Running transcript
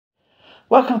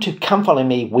Welcome to Come Follow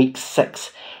Me Week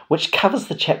 6, which covers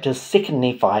the chapters 2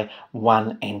 Nephi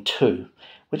 1 and 2,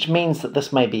 which means that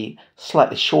this may be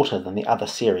slightly shorter than the other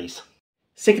series.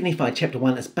 2 Nephi chapter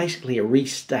 1 is basically a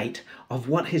restate of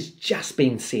what has just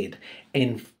been said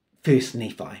in 1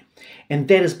 Nephi, and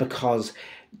that is because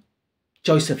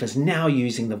Joseph is now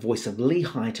using the voice of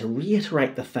Lehi to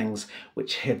reiterate the things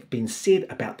which have been said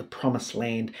about the promised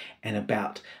land and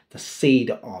about the seed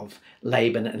of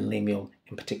Laban and Lemuel,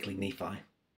 and particularly Nephi.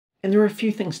 And there are a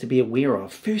few things to be aware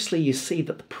of. Firstly, you see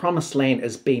that the promised land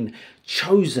has been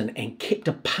chosen and kept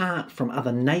apart from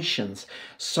other nations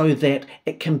so that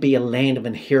it can be a land of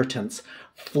inheritance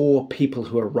for people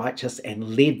who are righteous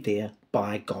and led there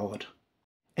by God.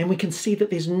 And we can see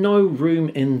that there's no room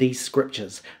in these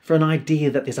scriptures for an idea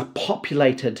that there's a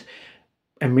populated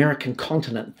American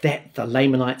continent that the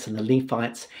Lamanites and the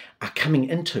Nephites are coming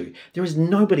into. There is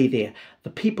nobody there.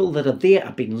 The people that are there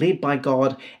are being led by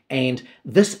God, and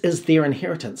this is their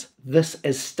inheritance. This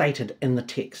is stated in the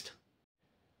text.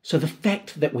 So the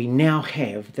fact that we now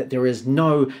have that there is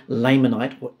no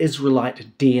Lamanite or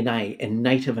Israelite DNA in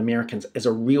Native Americans is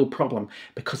a real problem,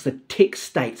 because the text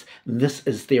states this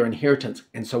is their inheritance.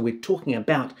 And so we're talking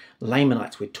about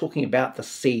Lamanites. We're talking about the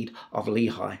seed of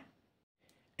Lehi.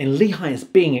 And Lehi is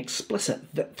being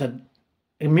explicit that the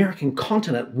American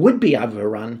continent would be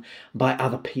overrun by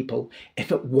other people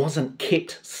if it wasn't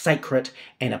kept sacred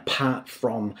and apart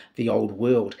from the old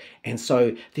world. And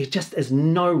so there just is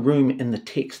no room in the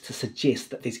text to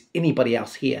suggest that there's anybody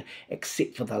else here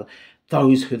except for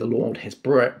those who the Lord has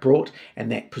brought,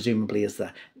 and that presumably is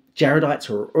the Jaredites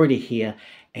who are already here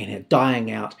and are dying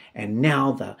out, and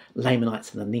now the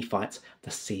Lamanites and the Nephites,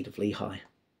 the seed of Lehi.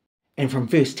 And from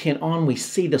verse 10 on, we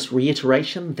see this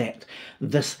reiteration that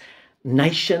this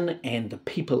nation and the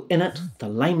people in it, the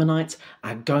Lamanites,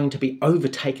 are going to be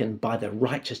overtaken by the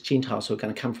righteous Gentiles who are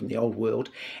going to come from the old world,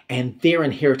 and their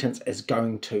inheritance is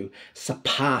going to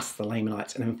surpass the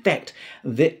Lamanites. And in fact,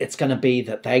 it's going to be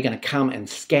that they're going to come and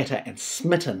scatter and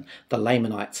smitten the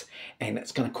Lamanites, and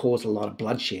it's going to cause a lot of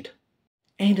bloodshed.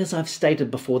 And as I've stated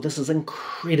before, this is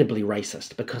incredibly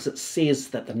racist, because it says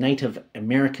that the Native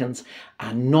Americans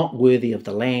are not worthy of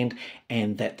the land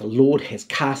and that the Lord has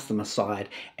cast them aside,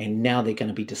 and now they're going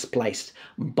to be displaced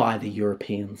by the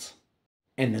Europeans.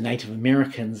 And the Native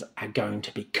Americans are going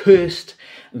to be cursed,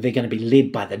 they're going to be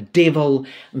led by the devil,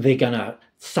 they're going to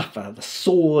suffer the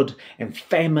sword and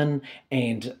famine,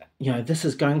 and this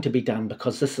is going to be done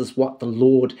because this is what the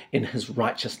Lord in his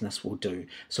righteousness will do.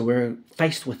 So we're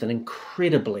faced with an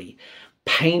incredibly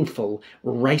painful,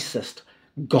 racist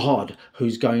God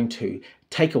who's going to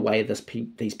take away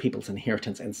these people's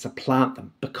inheritance and supplant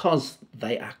them because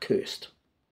they are cursed.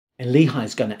 And Lehi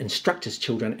is going to instruct his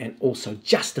children and also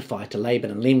justify to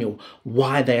Laban and Lemuel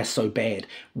why they are so bad,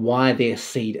 why their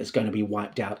seed is going to be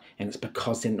wiped out, and it's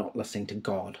because they're not listening to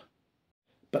God.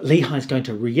 But Lehi is going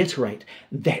to reiterate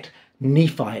that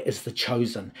Nephi is the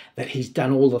chosen, that he's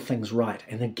done all the things right.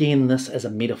 And again, this is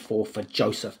a metaphor for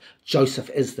Joseph.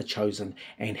 Joseph is the chosen,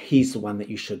 and he's the one that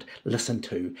you should listen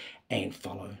to and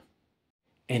follow.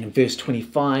 And in verse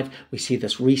 25, we see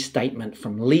this restatement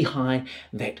from Lehi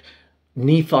that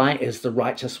Nephi is the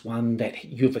righteous one, that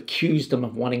you've accused him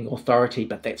of wanting authority,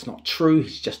 but that's not true.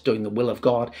 He's just doing the will of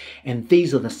God. And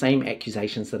these are the same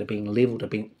accusations that are being levelled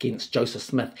against Joseph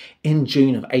Smith in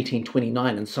June of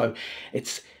 1829. And so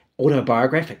it's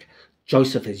autobiographic.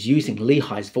 Joseph is using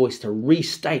Lehi's voice to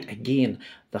restate again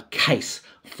the case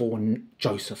for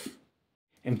Joseph.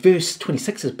 And verse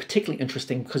 26 is particularly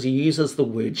interesting because he uses the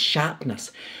word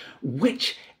sharpness,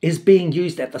 which is being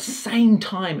used at the same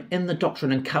time in the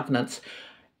Doctrine and Covenants,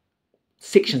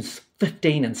 sections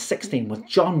 15 and 16, with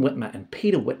John Whitmer and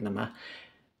Peter Whitmer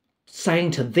saying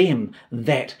to them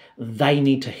that they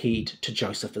need to heed to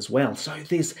Joseph as well. So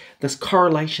there's this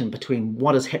correlation between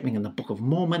what is happening in the Book of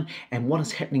Mormon and what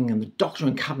is happening in the Doctrine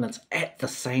and Covenants at the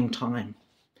same time,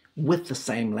 with the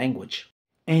same language.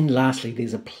 And lastly,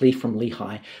 there's a plea from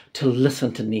Lehi to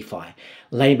listen to Nephi.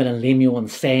 Laban and Lemuel and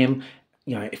Sam,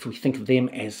 if we think of them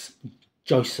as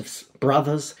Joseph's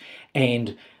brothers,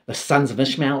 and the sons of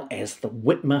Ishmael as the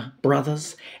Whitmer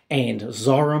brothers, and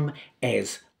Zoram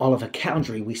as Oliver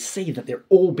Cowdery, we see that they're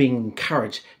all being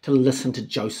encouraged to listen to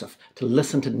Joseph, to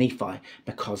listen to Nephi,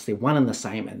 because they're one and the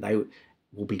same, and they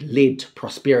will be led to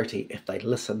prosperity if they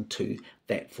listen to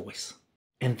that voice.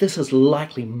 And this is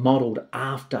likely modelled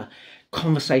after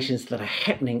conversations that are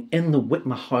happening in the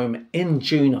Whitmer home in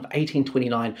June of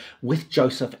 1829 with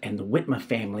Joseph and the Whitmer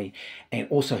family, and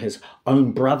also his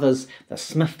own brothers, the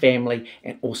Smith family,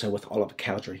 and also with Oliver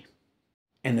Cowdery.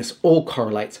 And this all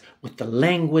correlates with the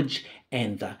language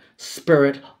and the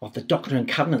spirit of the Doctrine and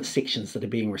Covenants sections that are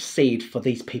being received for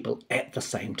these people at the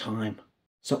same time.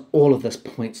 So all of this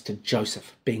points to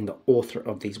Joseph being the author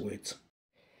of these words.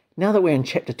 Now that we're in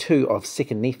chapter 2 of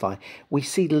 2 Nephi, we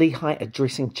see Lehi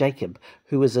addressing Jacob,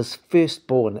 who is his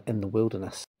firstborn in the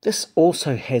wilderness. This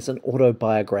also has an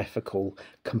autobiographical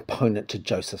component to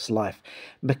Joseph's life,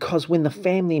 because when the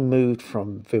family moved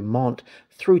from Vermont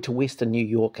through to western New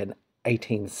York in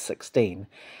 1816,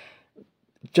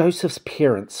 Joseph's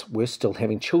parents were still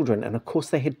having children, and of course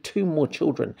they had 2 more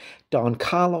children, Don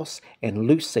Carlos and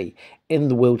Lucy, in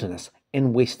the wilderness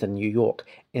in western New York,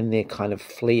 in their kind of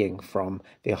fleeing from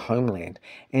their homeland.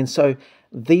 And so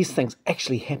these things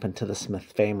actually happened to the Smith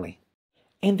family.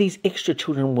 And these extra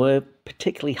children were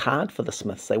particularly hard for the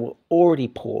Smiths. They were already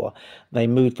poor. They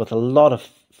moved with a lot of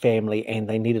family and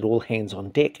they needed all hands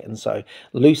on deck. And so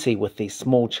Lucy, with these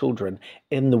small children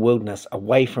in the wilderness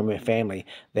away from her family,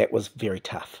 that was very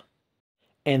tough.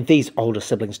 And these older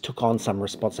siblings took on some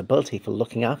responsibility for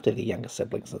looking after the younger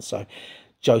siblings. And so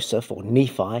Joseph, or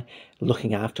Nephi,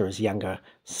 looking after his younger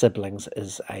siblings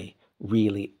is a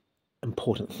really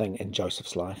important thing in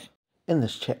Joseph's life. In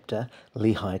this chapter,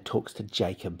 Lehi talks to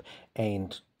Jacob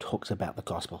and talks about the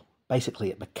gospel. Basically,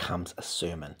 it becomes a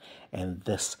sermon, and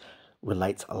this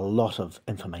relates a lot of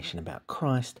information about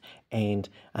Christ and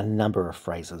a number of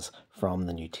phrases from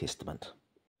the New Testament.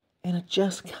 And I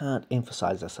just can't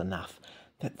emphasize this enough,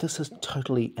 that this is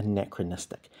totally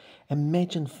anachronistic.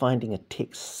 Imagine finding a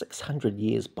text 600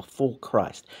 years before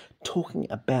Christ talking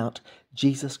about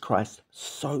Jesus Christ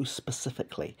so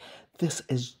specifically. This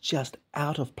is just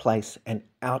out of place and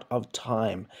out of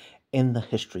time in the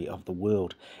history of the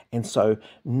world. And so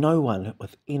no one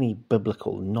with any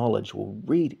biblical knowledge will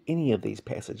read any of these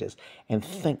passages and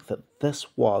think that this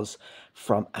was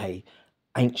from an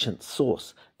ancient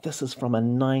source. This is from a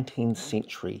 19th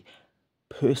century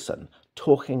person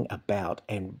talking about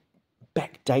and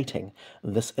backdating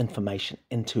this information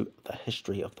into the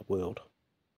history of the world.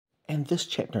 And this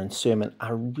chapter and sermon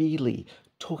are really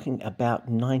talking about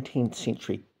 19th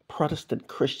century Protestant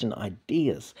Christian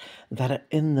ideas that are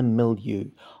in the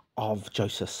milieu of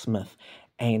Joseph Smith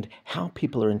and how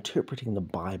people are interpreting the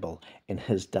Bible in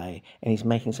his day, and he's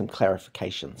making some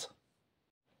clarifications.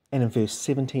 And in verse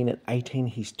 17 and 18,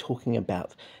 he's talking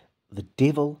about the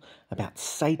devil, about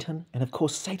Satan, and of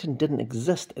course Satan didn't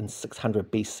exist in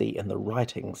 600 BC in the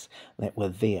writings that were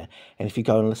there. And if you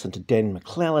go and listen to Dan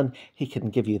McClellan, he can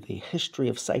give you the history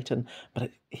of Satan,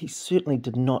 but he certainly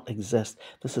did not exist.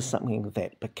 This is something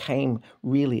that became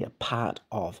really a part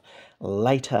of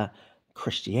later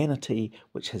Christianity,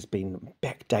 which has been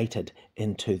backdated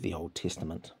into the Old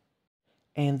Testament.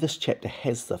 And this chapter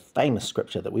has the famous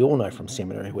scripture that we all know from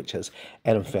seminary, which is,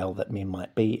 Adam fell that men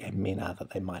might be, and men are that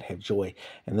they might have joy.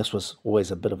 And this was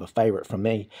always a bit of a favourite for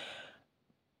me.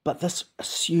 But this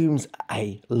assumes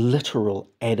a literal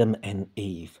Adam and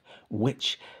Eve,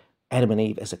 which Adam and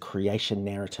Eve is a creation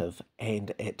narrative,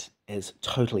 and it is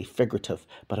totally figurative.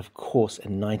 But of course,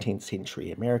 in 19th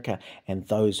century America, and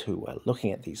those who were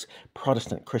looking at these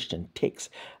Protestant Christian texts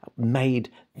made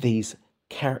these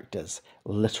characters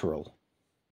literal.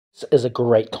 This is a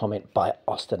great comment by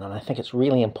Austin, and I think it's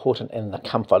really important in the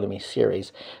Come Follow Me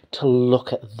series to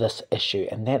look at this issue,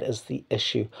 and that is the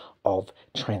issue of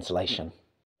translation.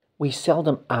 We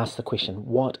seldom ask the question,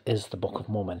 what is the Book of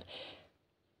Mormon?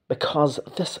 Because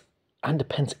this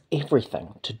underpins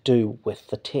everything to do with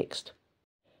the text.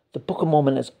 The Book of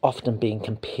Mormon is often being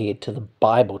compared to the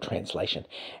Bible translation,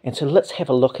 and so let's have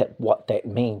a look at what that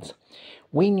means.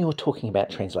 When you're talking about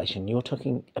translation, you're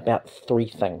talking about 3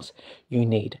 things. You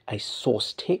need a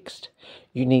source text,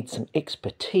 you need some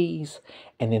expertise,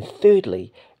 and then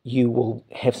thirdly, you will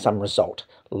have some result,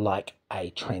 like a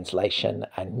translation,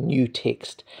 a new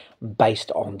text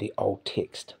based on the old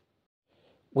text.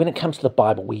 When it comes to the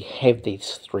Bible, we have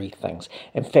these 3 things.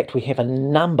 In fact, we have a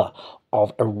number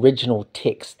of original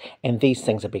texts, and these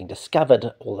things are being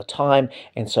discovered all the time,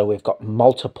 and so we've got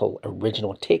multiple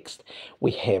original texts.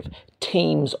 We have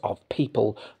teams of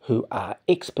people who are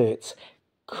experts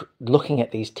looking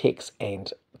at these texts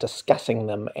and discussing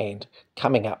them and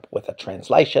coming up with a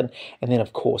translation. And then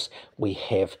of course we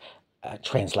have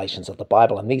translations of the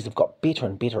Bible, and these have got better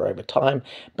and better over time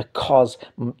because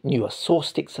newer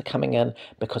source texts are coming in,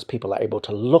 because people are able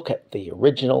to look at the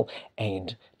original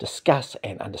and discuss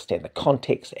and understand the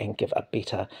context and give a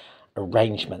better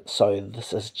arrangement. So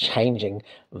this is changing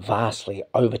vastly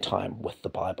over time with the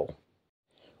Bible.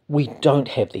 We don't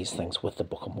have these things with the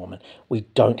Book of Mormon. We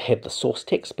don't have the source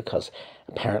text because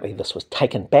apparently this was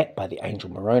taken back by the angel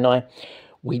Moroni.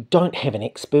 We don't have an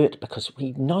expert because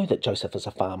we know that Joseph is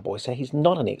a farm boy, so he's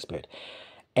not an expert.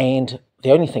 And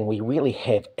the only thing we really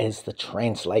have is the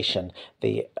translation,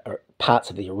 the parts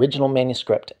of the original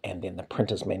manuscript and then the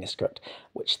printer's manuscript,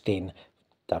 which then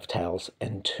dovetails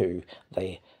into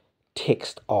the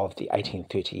text of the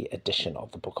 1830 edition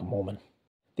of the Book of Mormon.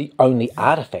 The only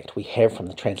artifact we have from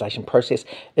the translation process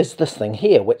is this thing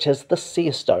here, which is the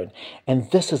seer stone, and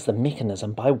this is the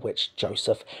mechanism by which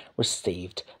Joseph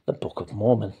received the Book of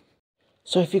Mormon.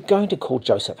 So if you're going to call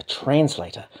Joseph a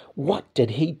translator, what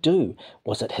did he do?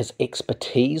 Was it his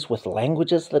expertise with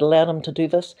languages that allowed him to do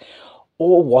this?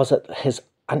 Or was it his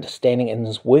understanding and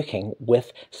his working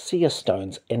with seer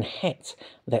stones in hats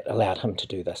that allowed him to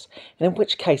do this? And in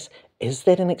which case, is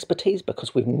that an expertise?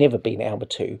 Because we've never been able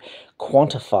to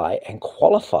quantify and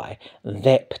qualify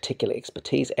that particular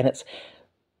expertise, and it's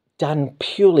done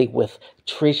purely with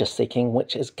treasure seeking,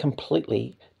 which is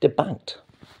completely debunked.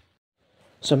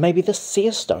 So maybe the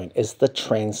seer stone is the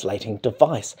translating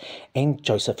device, and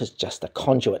Joseph is just a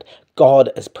conduit.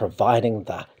 God is providing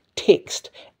the text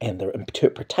and the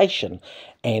interpretation,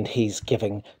 and he's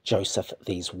giving Joseph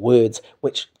these words,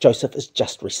 which Joseph is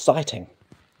just reciting.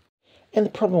 And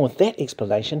the problem with that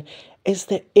explanation is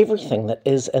that everything that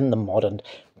is in the modern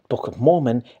Book of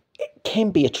Mormon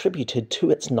can be attributed to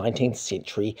its 19th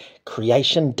century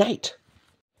creation date.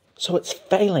 So it's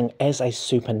failing as a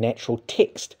supernatural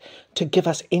text to give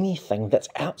us anything that's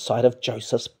outside of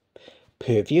Joseph's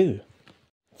purview.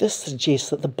 This suggests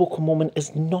that the Book of Mormon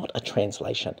is not a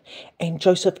translation, and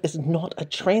Joseph is not a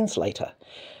translator.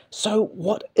 So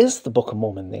what is the Book of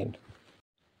Mormon then?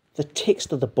 The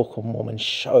text of the Book of Mormon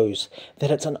shows that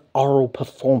it's an oral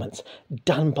performance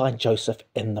done by Joseph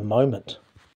in the moment.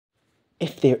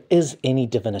 If there is any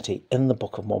divinity in the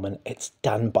Book of Mormon, it's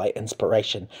done by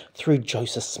inspiration through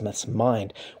Joseph Smith's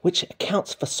mind, which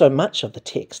accounts for so much of the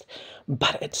text,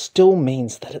 but it still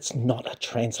means that it's not a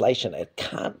translation. It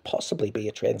can't possibly be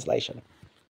a translation.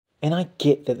 And I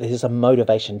get that there's a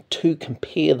motivation to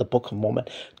compare the Book of Mormon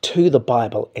to the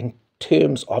Bible in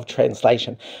terms of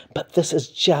translation, but this is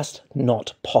just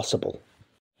not possible.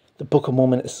 The Book of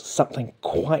Mormon is something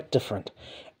quite different,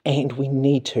 and we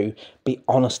need to be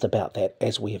honest about that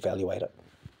as we evaluate it.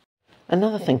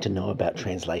 Another thing to know about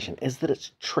translation is that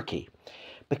it's tricky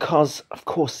because, of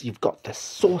course, you've got the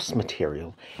source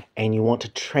material and you want to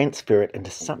transfer it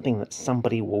into something that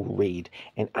somebody will read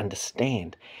and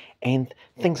understand. And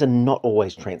things are not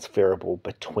always transferable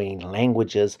between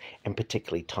languages and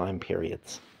particularly time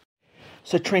periods.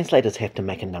 So translators have to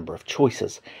make a number of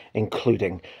choices,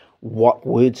 including what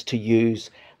words to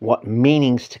use, what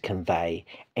meanings to convey,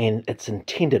 and its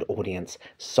intended audience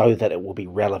so that it will be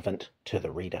relevant to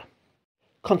the reader.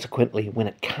 Consequently, when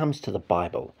it comes to the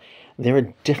Bible, there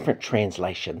are different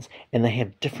translations and they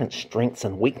have different strengths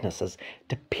and weaknesses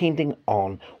depending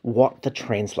on what the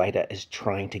translator is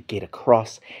trying to get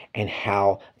across and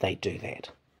how they do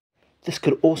that. This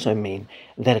could also mean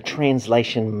that a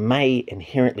translation may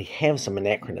inherently have some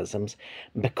anachronisms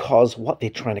because what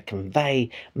they're trying to convey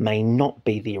may not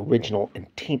be the original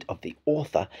intent of the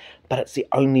author, but it's the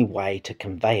only way to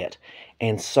convey it.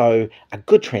 And so a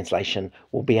good translation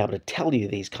will be able to tell you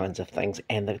these kinds of things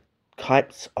and the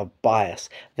types of bias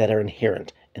that are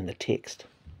inherent in the text.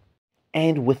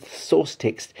 And with source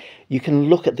text, you can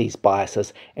look at these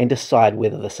biases and decide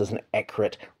whether this is an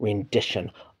accurate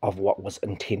rendition of what was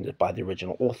intended by the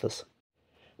original authors.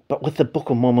 But with the Book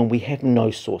of Mormon, we have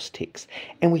no source text,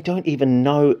 and we don't even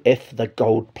know if the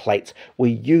gold plates were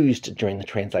used during the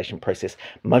translation process.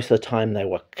 Most of the time they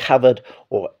were covered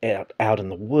or out in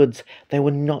the woods. They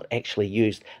were not actually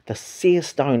used. The seer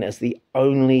stone is the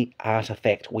only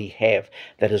artifact we have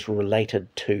that is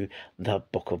related to the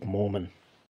Book of Mormon.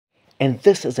 And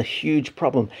this is a huge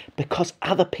problem because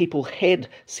other people had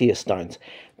seer stones.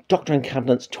 Doctrine and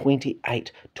Covenants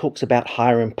 28 talks about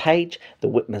Hiram Page, the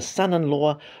Whitmer's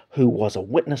son-in-law, who was a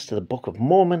witness to the Book of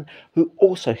Mormon, who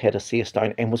also had a seer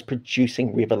stone and was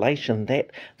producing revelation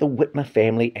that the Whitmer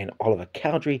family and Oliver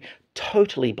Cowdery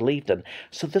totally believed in.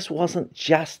 So this wasn't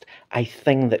just a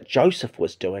thing that Joseph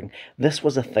was doing. This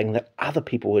was a thing that other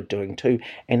people were doing too,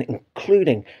 and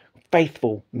including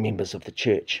faithful members of the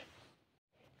church.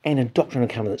 And in Doctrine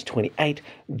and Covenants 28,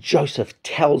 Joseph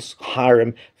tells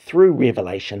Hiram through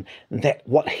revelation that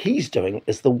what he's doing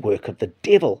is the work of the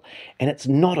devil and it's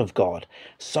not of God.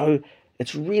 So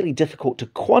it's really difficult to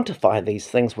quantify these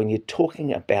things when you're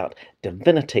talking about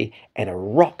divinity and a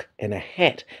rock in a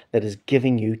hat that is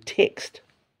giving you text.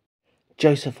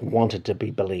 Joseph wanted to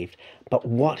be believed, but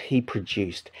what he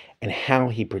produced and how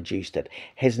he produced it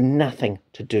has nothing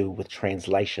to do with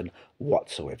translation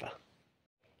whatsoever.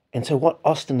 And so what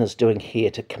Austin is doing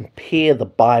here to compare the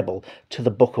Bible to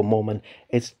the Book of Mormon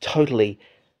is totally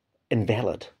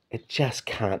invalid. It just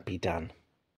can't be done.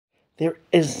 There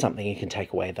is something you can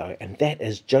take away though, and that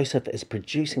is Joseph is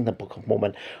producing the Book of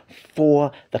Mormon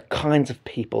for the kinds of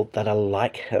people that are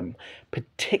like him,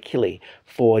 particularly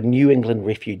for New England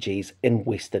refugees in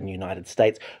Western United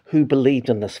States who believed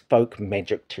in this folk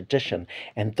magic tradition,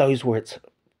 and those were its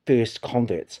first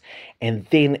converts. And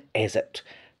then as it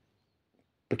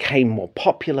became more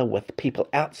popular with people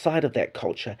outside of that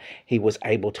culture, he was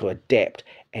able to adapt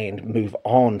and move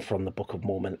on from the Book of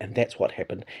Mormon, and that's what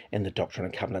happened in the Doctrine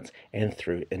and Covenants and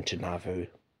through into Nauvoo.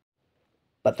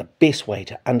 But the best way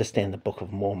to understand the Book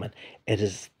of Mormon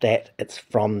is that it's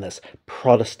from this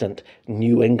Protestant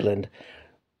New England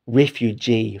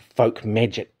refugee folk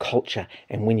magic culture,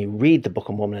 and when you read the Book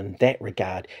of Mormon in that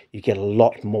regard, you get a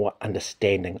lot more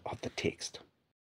understanding of the text.